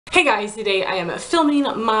Hey guys, today I am filming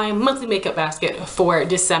my monthly makeup basket for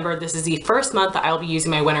December. This is the first month that I'll be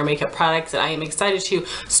using my winter makeup products and I am excited to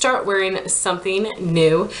start wearing something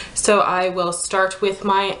new. So I will start with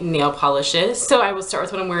my nail polishes. So I will start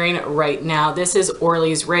with what I'm wearing right now. This is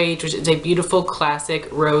Orly's Rage, which is a beautiful classic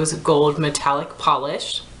rose gold metallic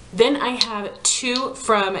polish. Then I have two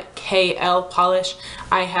from KL Polish.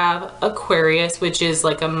 I have Aquarius, which is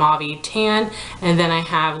like a mauve tan, and then I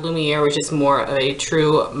have Lumiere, which is more of a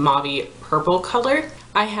true mauve purple color.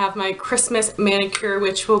 I have my Christmas manicure,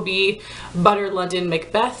 which will be Butter London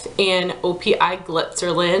Macbeth and OPI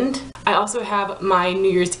Glitzerland. I also have my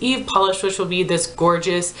New Year's Eve polish, which will be this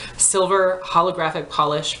gorgeous silver holographic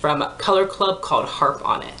polish from Color Club called Harp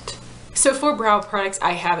on It. So for brow products,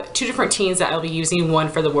 I have two different teens that I'll be using, one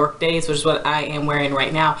for the work days, which is what I am wearing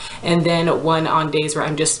right now, and then one on days where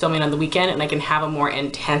I'm just filming on the weekend and I can have a more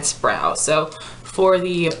intense brow. So for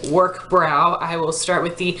the work brow, I will start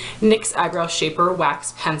with the NYX Eyebrow Shaper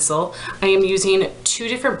Wax Pencil. I am using two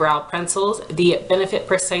different brow pencils, the Benefit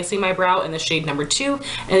Precisely My Brow in the shade number 2,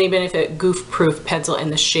 and the Benefit Goof Proof Pencil in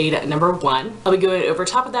the shade number 1. I'll be going over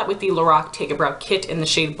top of that with the Lorac Take a Brow Kit in the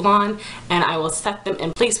shade Blonde, and I will set them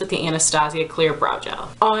in place with the Anastasia Clear Brow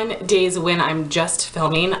Gel. On days when I'm just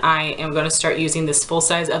filming, I am going to start using this full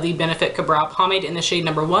size of the Benefit Brow Pomade in the shade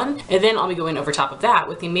number 1, and then I'll be going over top of that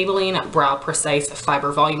with the Maybelline Brow Precise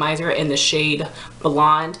Fiber Volumizer in the shade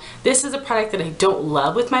Blonde. This is a product that I don't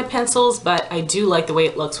love with my pencils, but I do like the way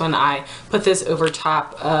it looks when I put this over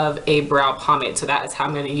top of a brow pomade. So that is how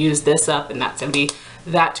I'm going to use this up, and that's going to be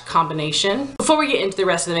that combination. Before we get into the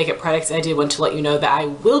rest of the makeup products, I did want to let you know that I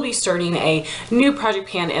will be starting a new project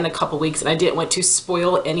pan in a couple weeks, and I didn't want to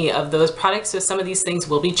spoil any of those products, so some of these things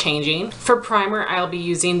will be changing. For primer, I'll be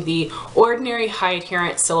using the Ordinary High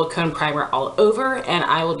Adherent Silicone Primer all over, and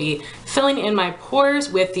I will be filling in my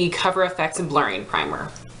pores with the Cover FX and Blurring Primer.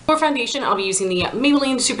 For foundation, I'll be using the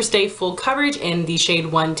Maybelline SuperStay Full Coverage in the shade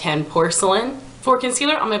 110 Porcelain. For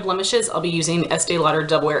concealer on my blemishes, I'll be using Estee Lauder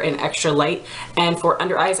Double Wear in Extra Light, and for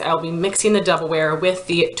under eyes, I'll be mixing the Double Wear with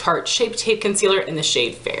the Tarte Shape Tape Concealer in the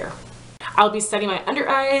shade Fair. I'll be setting my under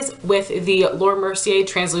eyes with the Laura Mercier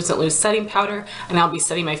Translucent Loose Setting Powder, and I'll be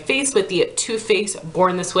setting my face with the Too Faced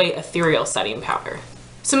Born This Way Ethereal Setting Powder.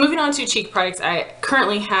 So moving on to cheek products, I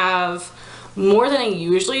currently have more than I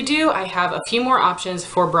usually do. I have a few more options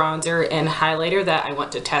for bronzer and highlighter that I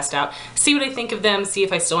want to test out, see what I think of them, see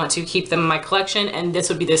if I still want to keep them in my collection, and this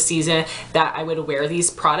would be the season that I would wear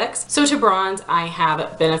these products. So to bronze, I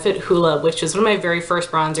have Benefit Hoola, which is one of my very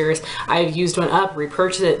first bronzers. I've used one up,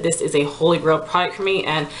 repurchased it. This is a holy grail product for me,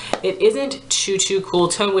 and it isn't too cool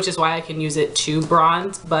tone, which is why I can use it to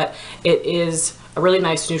bronze, but it is a really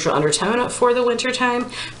nice neutral undertone for the winter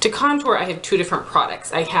time. To contour, I have two different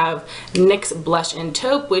products. I have NYX Blush in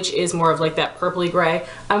Taupe, which is more of like that purpley gray.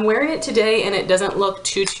 I'm wearing it today and it doesn't look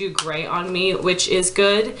too gray on me, which is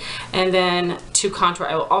good. And then to contour,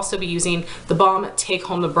 I will also be using the Balm Take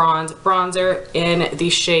Home the Bronze bronzer in the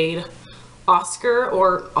shade Oscar,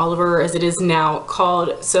 or Oliver as it is now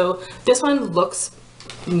called. So this one looks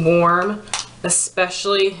warm,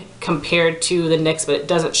 especially compared to the NYX, but it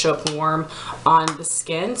doesn't show up warm on the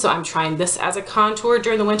skin. So I'm trying this as a contour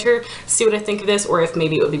during the winter, see what I think of this, or if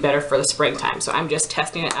maybe it would be better for the springtime. So I'm just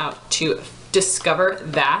testing it out to discover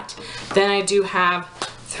that. Then I do have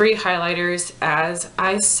three highlighters, as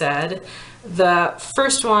I said. The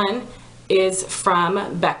first one is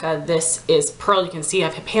from Becca. This is Pearl. You can see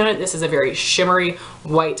I've painted it. This is a very shimmery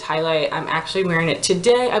white highlight. I'm actually wearing it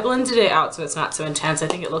today. I blended it out so it's not so intense. I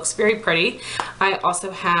think it looks very pretty. I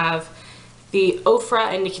also have the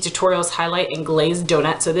Ofra and Nikki Tutorials highlight in Glazed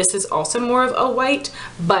Donut. So this is also more of a white,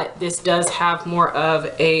 but this does have more of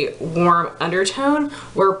a warm undertone,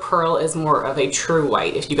 where Pearl is more of a true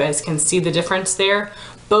white. If you guys can see the difference there.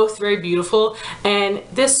 Both very beautiful, and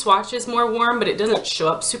this swatch is more warm, but it doesn't show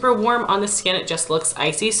up super warm on the skin. It just looks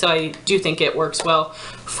icy, so I do think it works well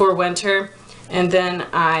for winter. And then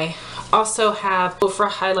I also have Ofra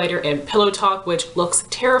highlighter in Pillow Talk, which looks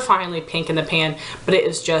terrifyingly pink in the pan, but it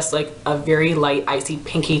is just like a very light icy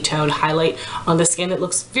pinky tone highlight on the skin. It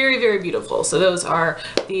looks very beautiful. So those are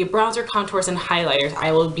the bronzer, contours, and highlighters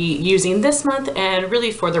I will be using this month, and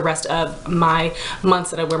really for the rest of my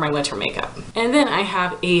months that I wear my winter makeup. And then I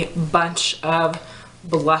have a bunch of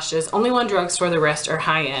blushes. Only one drugstore, the rest are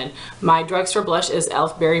high-end. My drugstore blush is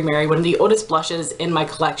e.l.f. Berry Mary, one of the oldest blushes in my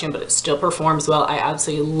collection, but it still performs well. I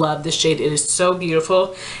absolutely love this shade. It is so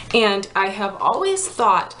beautiful, and I have always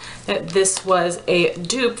thought that this was a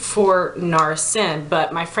dupe for NARS Sin,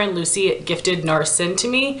 but my friend Lucy gifted NARS Sin to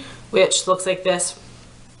me, which looks like this.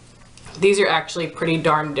 These are actually pretty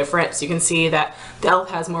darn different. So you can see that the e.l.f.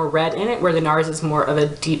 has more red in it, where the NARS is more of a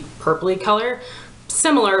deep purpley color.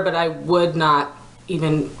 Similar, but I would not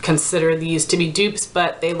even consider these to be dupes,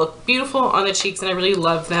 but they look beautiful on the cheeks and I really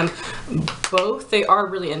love them both. They are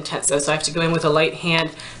really intense though, so I have to go in with a light hand.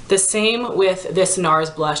 The same with this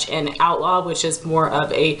NARS blush in Outlaw, which is more of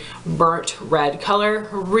a burnt red color.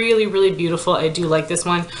 Really, really beautiful. I do like this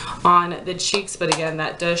one on the cheeks, but again,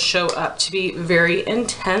 that does show up to be very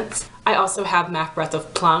intense. I also have MAC Breath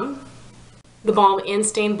of Plum, the Balm In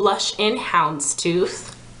Stain blush in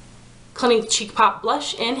Houndstooth, Clinique Cheek Pop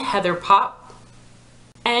blush in Heather Pop,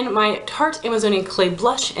 and my Tarte Amazonian Clay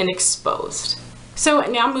blush in Exposed. So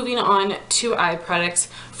now moving on to eye products.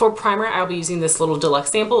 For primer, I'll be using this little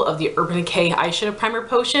deluxe sample of the Urban Decay Eyeshadow Primer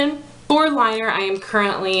Potion. For liner, I am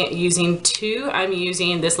currently using two. I'm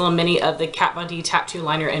using this little mini of the Kat Von D Tap 2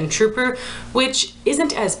 liner in Trooper, which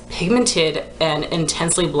isn't as pigmented and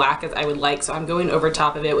intensely black as I would like, so I'm going over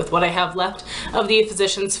top of it with what I have left of the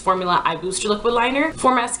Physicians Formula Eye Booster Liquid Liner.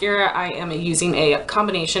 For mascara, I am using a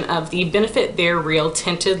combination of the Benefit They're Real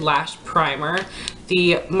Tinted Lash Primer,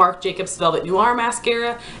 the Marc Jacobs Velvet Noir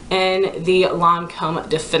Mascara, and the Lancome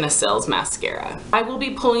Definicils Mascara. I will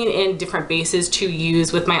be pulling in different bases to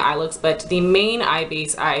use with my eye looks, but the main eye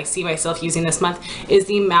base I see myself using this month is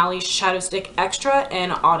the Mally Shadow Stick Extra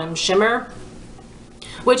and Autumn Shimmer,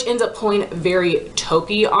 which ends up pulling very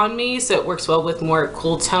taupey on me, so it works well with more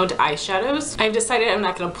cool toned eyeshadows. I've decided I'm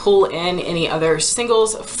not going to pull in any other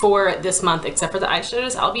singles for this month except for the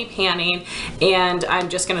eyeshadows. I'll be panning, and I'm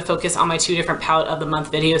just going to focus on my 2 different palette of the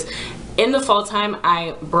month videos. In the fall time,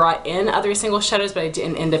 I brought in other single shadows, but I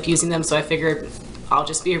didn't end up using them, so I figured I'll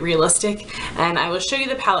just be realistic, and I will show you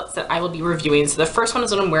the palettes that I will be reviewing. So the first one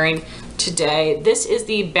is what I'm wearing today. This is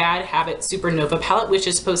the Bad Habit Supernova palette, which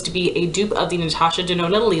is supposed to be a dupe of the Natasha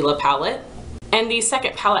Denona Lila palette. And the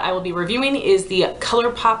second palette I will be reviewing is the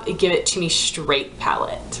ColourPop Give It To Me Straight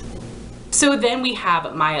palette. So then we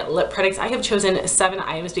have my lip products. I have chosen 7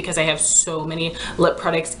 items because I have so many lip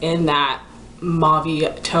products in that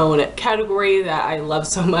mauve tone category that I love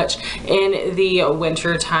so much in the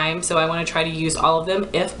winter time, so I want to try to use all of them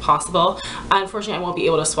if possible. Unfortunately, I won't be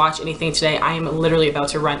able to swatch anything today. I am literally about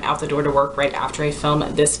to run out the door to work right after I film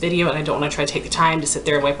this video, and I don't want to try to take the time to sit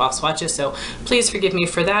there and wipe off swatches, so please forgive me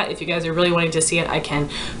for that. If you guys are really wanting to see it, I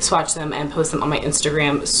can swatch them and post them on my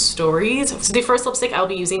Instagram stories. So the first lipstick I'll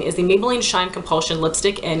be using is the Maybelline Shine Compulsion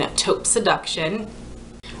lipstick in Taupe Seduction.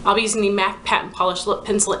 I'll be using the MAC Patent Polish Lip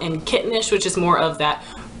Pencil in Kittenish, which is more of that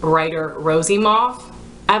brighter rosy mauve.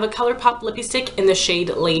 I have a ColourPop lippy stick in the shade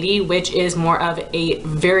Lady, which is more of a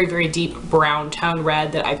very, very deep brown tone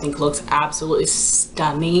red that I think looks absolutely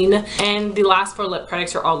stunning. And the last 4 lip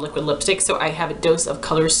products are all liquid lipsticks. So I have a Dose of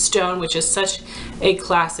Color Stone, which is such a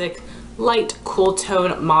classic light cool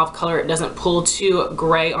tone mauve color. It doesn't pull too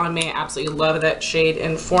gray on me. I absolutely love that shade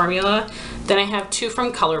and formula. Then I have 2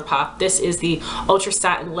 from ColourPop. This is the Ultra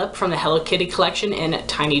Satin Lip from the Hello Kitty collection in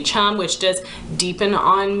Tiny Chum, which does deepen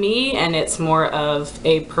on me, and it's more of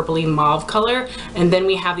a purpley mauve color. And then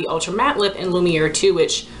we have the Ultra Matte Lip in Lumiere 2,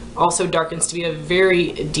 which also darkens to be a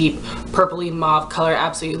very deep purpley mauve color.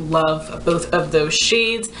 Absolutely love both of those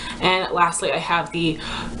shades. And lastly, I have the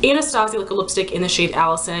Anastasia liquid lipstick in the shade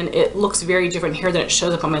Allison. It looks very different here than it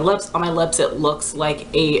shows up on my lips. On my lips, it looks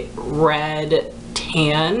like a red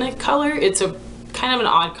tan color. It's a kind of an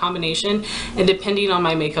odd combination, and depending on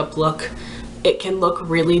my makeup look, it can look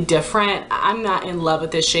really different. I'm not in love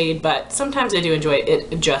with this shade, but sometimes I do enjoy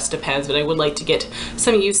it. It just depends, but I would like to get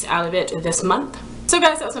some use out of it this month. So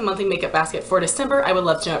guys, that was my monthly makeup basket for December. I would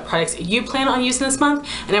love to know what products you plan on using this month,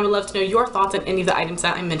 and I would love to know your thoughts on any of the items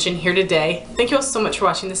that I mentioned here today. Thank you all so much for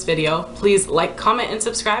watching this video. Please like, comment, and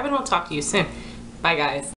subscribe, and I'll talk to you soon. Bye guys.